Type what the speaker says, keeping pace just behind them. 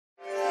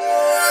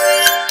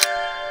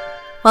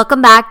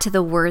Welcome back to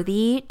the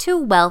Worthy to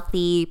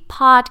Wealthy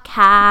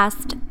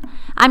podcast.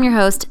 I'm your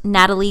host,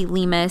 Natalie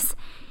Lemus.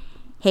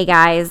 Hey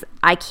guys,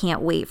 I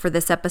can't wait for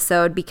this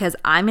episode because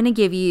I'm going to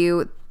give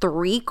you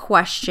 3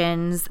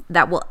 questions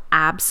that will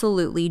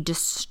absolutely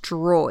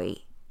destroy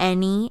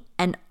any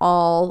and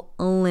all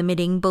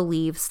limiting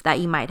beliefs that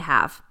you might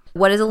have.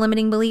 What is a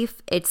limiting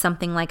belief? It's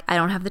something like, I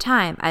don't have the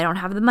time, I don't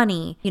have the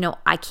money,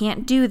 I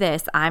can't do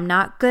this, I'm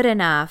not good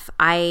enough,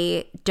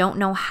 I don't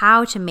know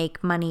how to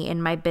make money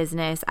in my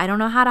business, I don't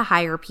know how to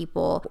hire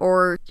people,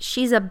 or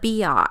she's a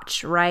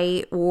biatch,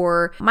 right?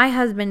 Or my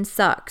husband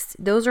sucks.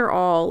 Those are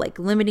all like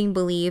limiting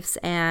beliefs,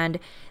 and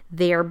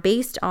they are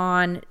based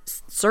on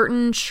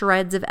certain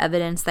shreds of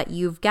evidence that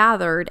you've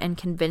gathered and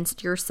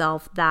convinced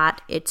yourself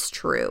that it's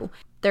true.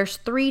 There's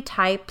 3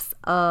 types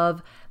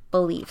of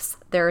beliefs.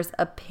 There's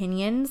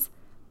opinions,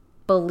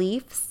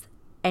 beliefs,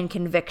 and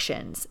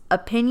convictions.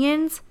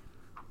 Opinions,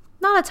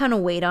 not a ton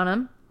of weight on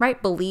them,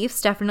 right?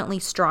 Beliefs, definitely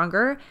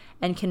stronger,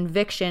 and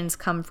convictions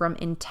come from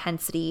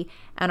intensity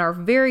and are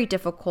very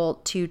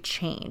difficult to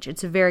change.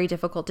 It's very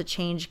difficult to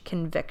change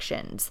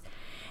convictions.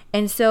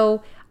 And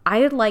so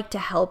I would like to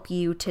help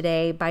you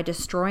today by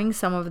destroying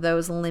some of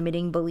those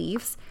limiting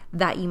beliefs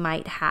that you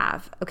might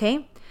have,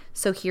 okay?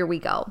 So here we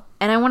go.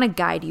 And I want to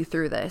guide you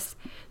through this.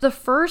 The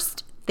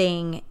first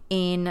thing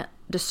in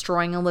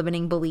destroying a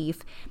limiting belief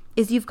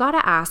is you've got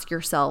to ask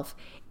yourself,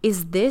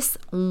 is this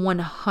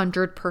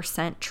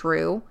 100%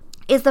 true?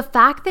 Is the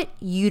fact that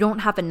you don't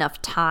have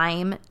enough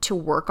time to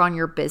work on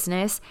your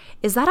business,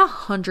 is that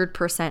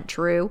 100%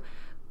 true?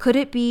 Could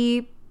it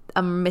be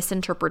a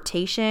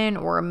misinterpretation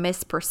or a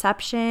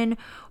misperception?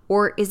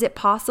 Or is it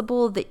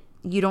possible that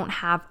you don't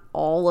have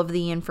all of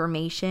the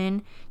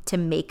information to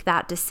make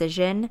that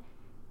decision?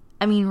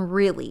 I mean,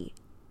 really,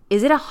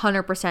 is it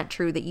 100%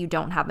 true that you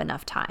don't have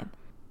enough time?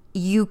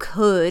 You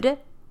could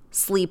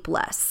sleep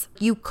less.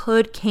 You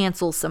could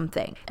cancel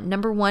something.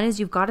 Number 1 is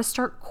you've got to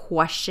start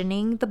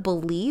questioning the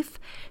belief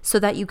so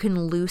that you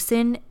can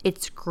loosen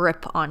its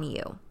grip on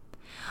you.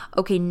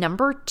 Okay,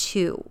 number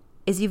 2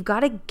 is you've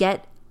got to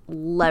get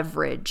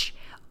leverage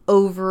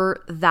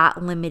over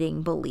that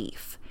limiting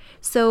belief.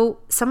 So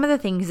some of the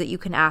things that you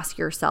can ask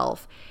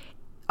yourself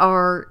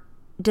are,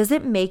 does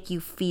it make you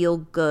feel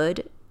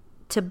good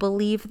to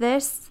believe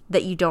this,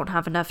 that you don't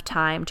have enough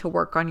time to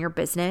work on your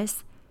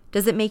business?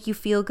 Does it make you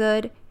feel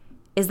good?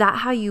 Is that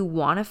how you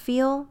want to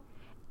feel?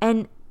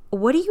 And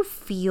what do you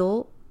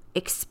feel,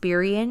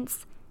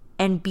 experience,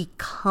 and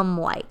become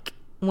like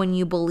when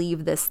you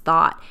believe this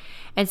thought?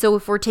 And so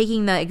if we're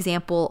taking the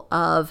example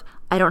of,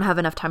 I don't have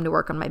enough time to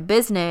work on my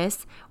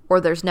business,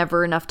 or there's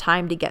never enough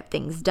time to get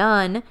things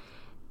done,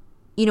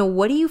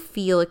 what do you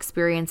feel,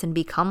 experience, and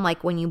become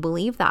like when you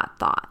believe that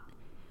thought?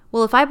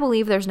 Well, if I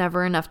believe there's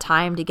never enough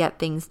time to get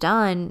things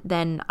done,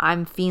 then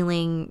I'm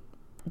feeling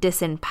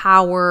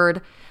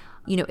disempowered,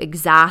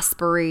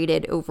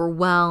 exasperated,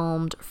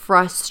 overwhelmed,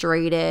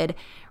 frustrated,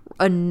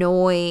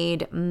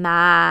 annoyed,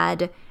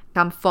 mad.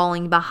 I'm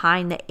falling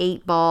behind the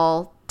 8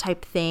 ball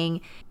type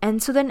thing.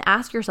 And so then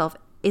ask yourself,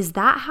 is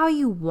that how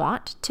you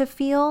want to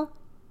feel?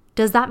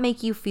 Does that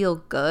make you feel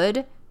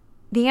good?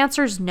 The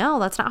answer is no,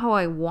 that's not how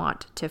I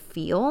want to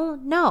feel.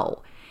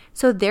 No.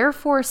 So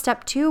therefore,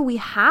 step 2, we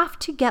have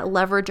to get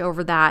leverage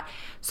over that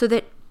so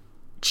that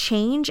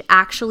change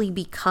actually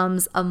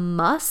becomes a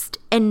must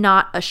and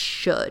not a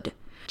should.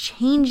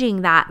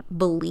 Changing that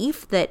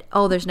belief that,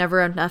 there's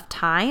never enough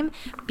time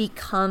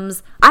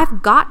becomes,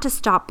 I've got to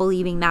stop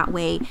believing that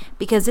way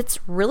because it's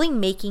really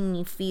making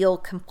me feel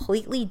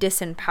completely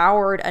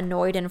disempowered,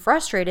 annoyed, and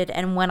frustrated.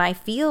 And when I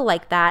feel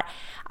like that,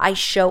 I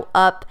show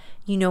up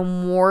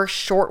more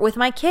short with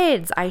my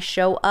kids. I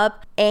show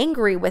up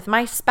angry with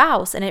my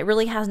spouse, and it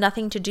really has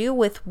nothing to do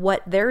with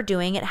what they're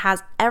doing. It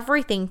has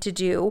everything to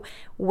do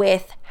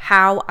with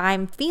how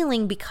I'm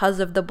feeling because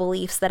of the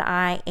beliefs that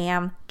I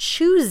am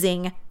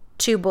choosing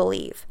to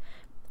believe,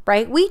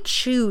 right? We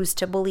choose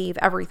to believe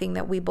everything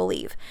that we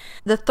believe.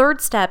 The third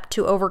step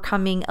to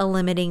overcoming a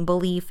limiting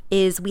belief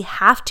is we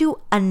have to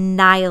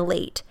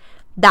annihilate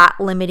that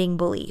limiting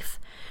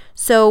belief.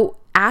 So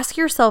ask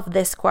yourself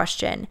this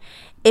question.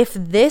 If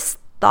this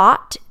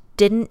thought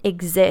didn't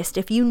exist,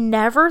 if you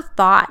never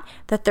thought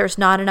that there's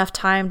not enough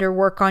time to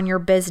work on your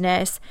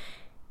business,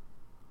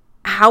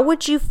 how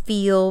would you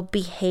feel,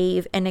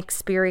 behave, and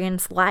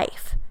experience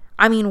life?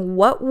 I mean,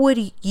 what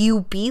would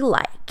you be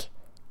like?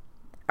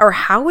 Or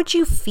how would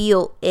you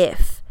feel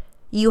if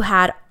you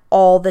had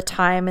all the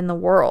time in the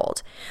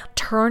world?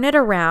 Turn it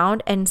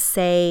around and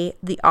say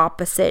the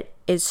opposite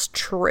is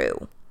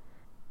true.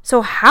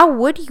 So how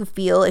would you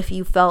feel if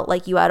you felt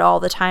like you had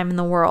all the time in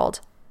the world?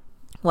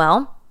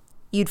 Well,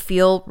 you'd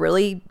feel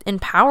really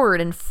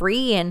empowered and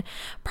free and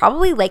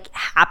probably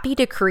happy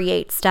to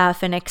create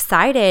stuff and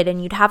excited,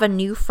 and you'd have a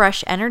new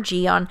fresh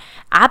energy on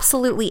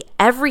absolutely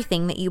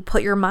everything that you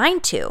put your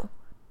mind to.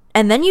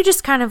 And then you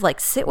just kind of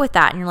sit with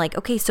that and you're like,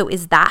 okay, so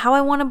is that how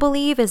I want to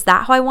believe? Is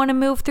that how I want to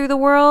move through the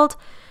world?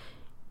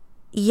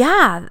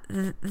 Yeah,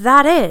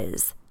 that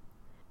is.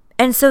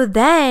 And so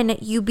then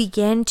you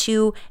begin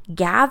to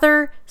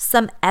gather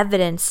some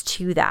evidence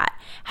to that.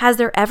 Has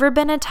there ever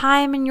been a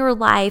time in your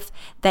life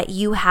that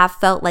you have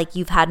felt like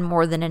you've had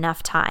more than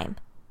enough time?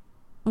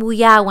 Well,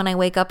 yeah, when I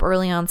wake up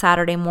early on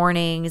Saturday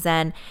mornings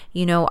and,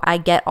 I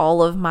get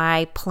all of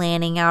my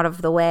planning out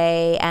of the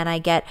way and I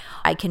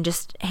can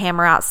just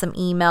hammer out some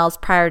emails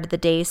prior to the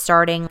day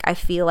starting. I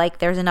feel like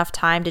there's enough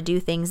time to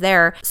do things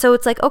there. So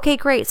it's like, okay,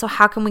 great. So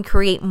how can we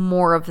create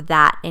more of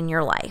that in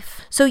your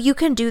life? So you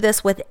can do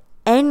this with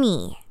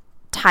any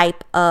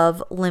type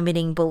of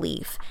limiting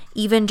belief,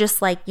 even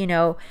just like,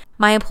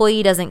 my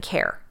employee doesn't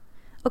care.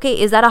 Okay,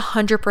 is that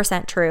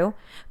 100% true?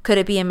 Could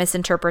it be a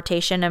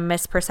misinterpretation, a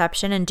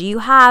misperception? And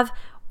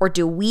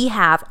do we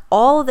have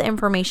all the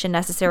information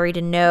necessary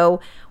to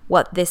know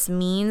what this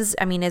means?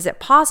 I mean, is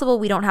it possible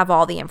we don't have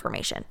all the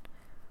information?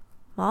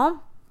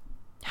 Well,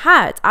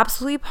 it's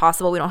absolutely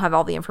possible we don't have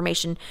all the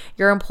information.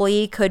 Your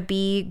employee could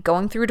be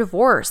going through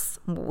divorce.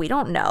 We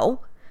don't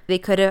know. They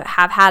could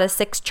have had a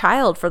sick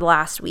child for the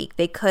last week.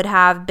 They could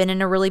have been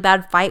in a really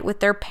bad fight with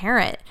their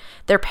parent.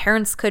 Their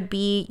parents could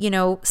be,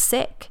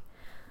 sick.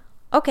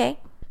 Okay,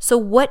 so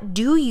what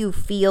do you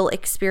feel,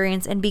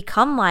 experience, and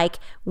become like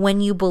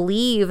when you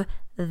believe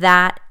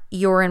that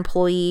your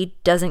employee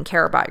doesn't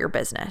care about your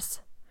business?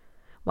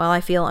 Well,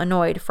 I feel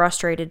annoyed,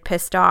 frustrated,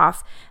 pissed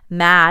off,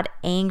 mad,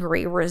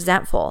 angry,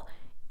 resentful.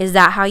 Is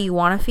that how you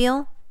want to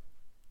feel?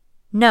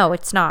 No,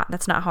 it's not.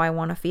 That's not how I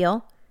want to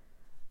feel.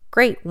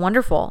 Great,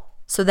 wonderful.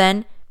 So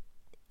then,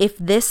 if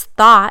this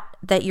thought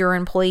that your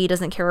employee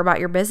doesn't care about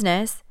your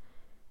business,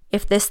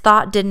 if this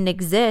thought didn't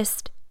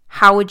exist,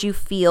 how would you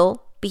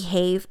feel,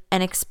 behave,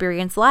 and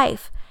experience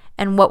life?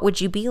 And what would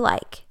you be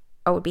like?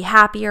 I would be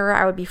happier.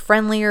 I would be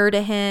friendlier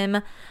to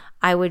him.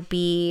 I would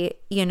be,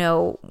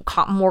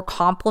 more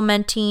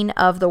complimenting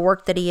of the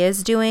work that he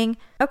is doing.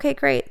 Okay,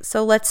 great.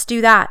 So let's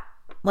do that.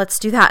 Let's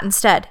do that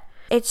instead.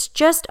 It's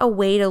just a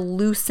way to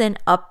loosen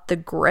up the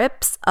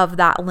grips of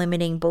that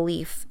limiting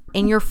belief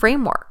in your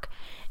framework.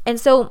 And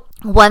so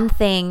one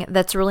thing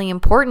that's really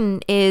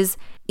important is,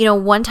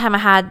 one time I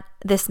had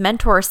this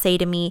mentor say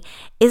to me,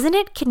 isn't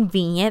it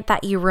convenient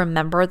that you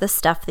remember the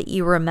stuff that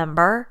you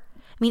remember?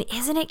 I mean,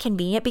 isn't it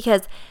convenient?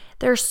 Because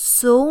there's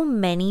so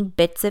many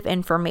bits of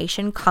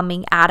information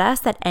coming at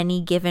us at any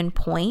given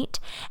point,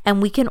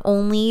 and we can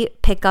only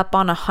pick up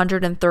on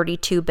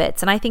 132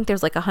 bits. And I think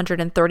there's like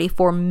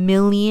 134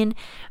 million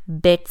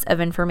bits of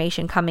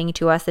information coming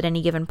to us at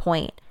any given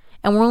point.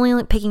 And we're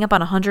only picking up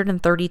on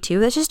 132.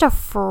 That's just a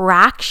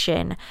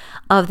fraction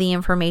of the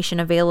information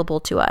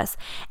available to us.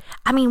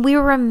 I mean, we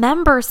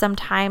remember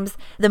sometimes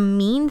the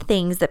mean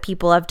things that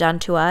people have done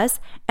to us,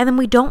 and then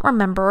we don't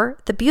remember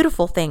the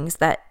beautiful things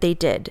that they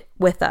did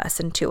with us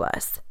and to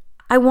us.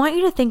 I want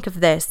you to think of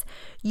this.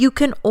 You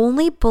can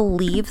only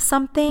believe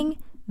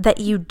something that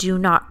you do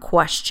not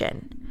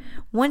question.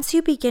 Once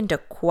you begin to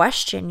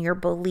question your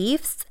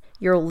beliefs,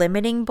 your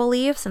limiting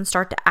beliefs, and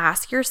start to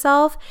ask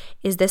yourself,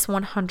 is this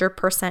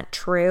 100%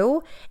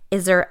 true?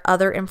 Is there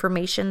other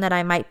information that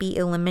I might be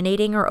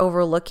eliminating or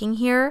overlooking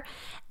here?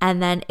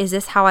 And then, is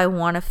this how I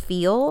want to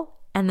feel?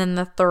 And then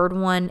the third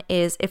one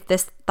is, if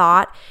this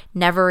thought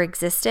never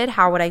existed,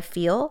 how would I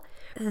feel?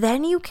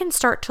 Then you can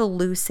start to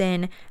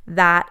loosen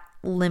that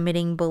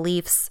limiting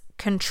beliefs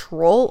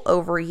control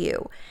over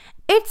you.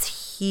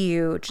 It's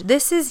huge.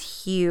 This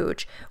is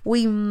huge.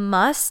 We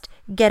must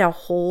get a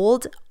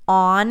hold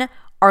on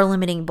our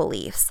limiting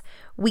beliefs.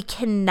 We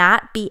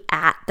cannot be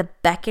at the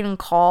beck and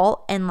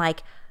call and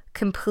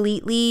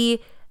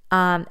completely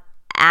I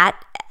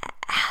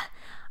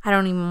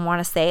don't even want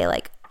to say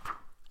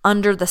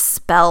under the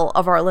spell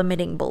of our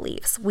limiting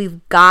beliefs.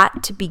 We've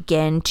got to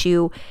begin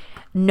to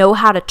know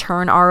how to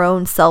turn our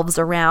own selves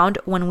around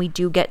when we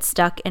do get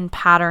stuck in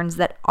patterns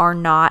that are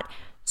not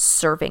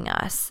serving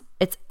us.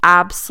 It's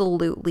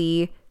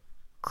absolutely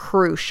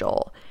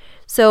crucial.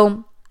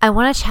 So I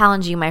want to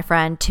challenge you, my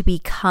friend, to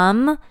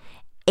become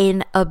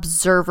an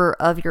observer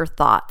of your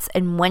thoughts.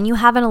 And when you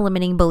have an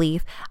limiting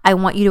belief, I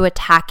want you to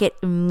attack it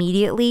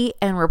immediately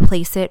and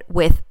replace it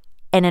with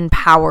an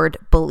empowered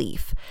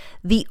belief.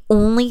 The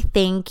only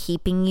thing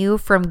keeping you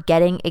from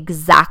getting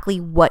exactly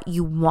what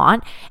you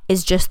want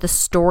is just the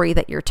story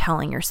that you're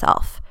telling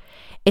yourself.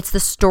 It's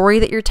the story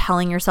that you're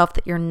telling yourself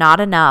that you're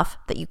not enough,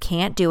 that you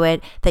can't do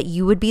it, that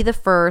you would be the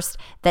first,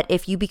 that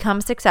if you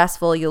become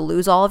successful, you'll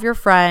lose all of your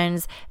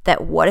friends,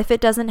 that what if it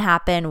doesn't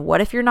happen?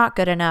 What if you're not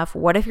good enough?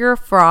 What if you're a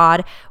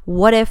fraud?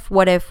 What if?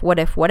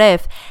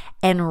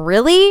 And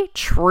really,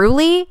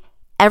 truly,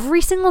 every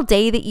single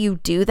day that you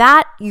do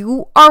that,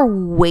 you are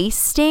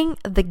wasting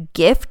the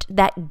gift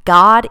that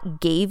God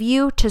gave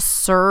you to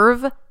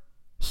serve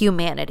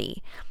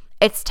humanity.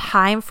 It's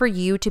time for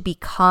you to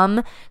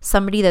become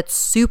somebody that's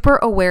super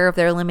aware of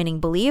their limiting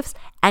beliefs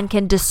and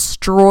can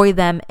destroy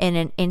them in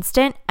an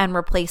instant and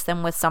replace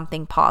them with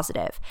something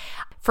positive.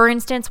 For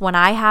instance, when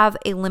I have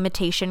a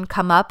limitation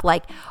come up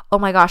like, oh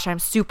my gosh, I'm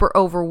super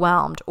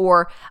overwhelmed,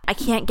 or I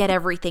can't get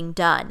everything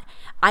done,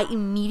 I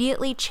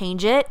immediately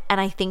change it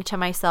and I think to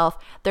myself,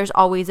 there's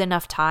always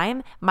enough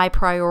time. My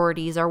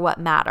priorities are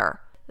what matter.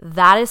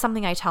 That is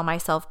something I tell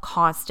myself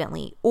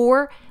constantly.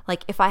 Or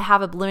like if I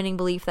have a limiting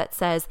belief that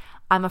says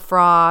I'm a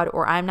fraud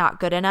or I'm not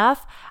good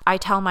enough, I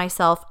tell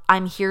myself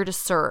I'm here to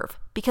serve.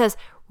 Because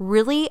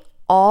really,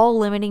 all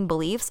limiting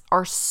beliefs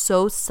are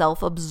so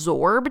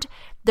self-absorbed.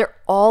 They're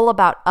all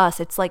about us.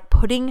 It's like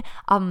putting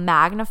a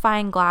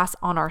magnifying glass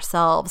on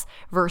ourselves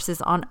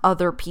versus on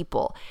other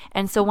people.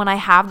 And so when I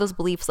have those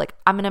beliefs like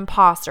I'm an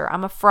imposter,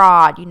 I'm a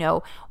fraud,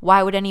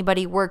 why would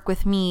anybody work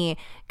with me?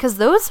 Because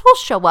those will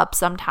show up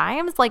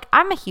sometimes. Like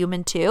I'm a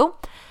human too.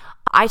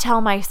 I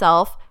tell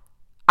myself,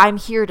 I'm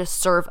here to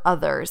serve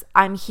others.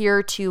 I'm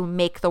here to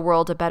make the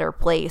world a better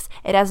place.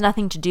 It has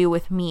nothing to do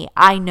with me.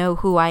 I know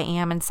who I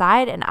am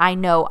inside, and I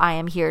know I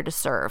am here to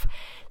serve.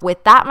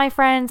 With that, my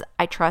friends,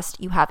 I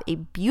trust you have a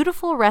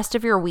beautiful rest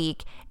of your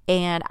week,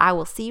 and I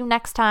will see you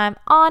next time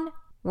on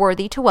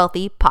Worthy to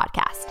Wealthy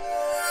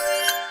podcast.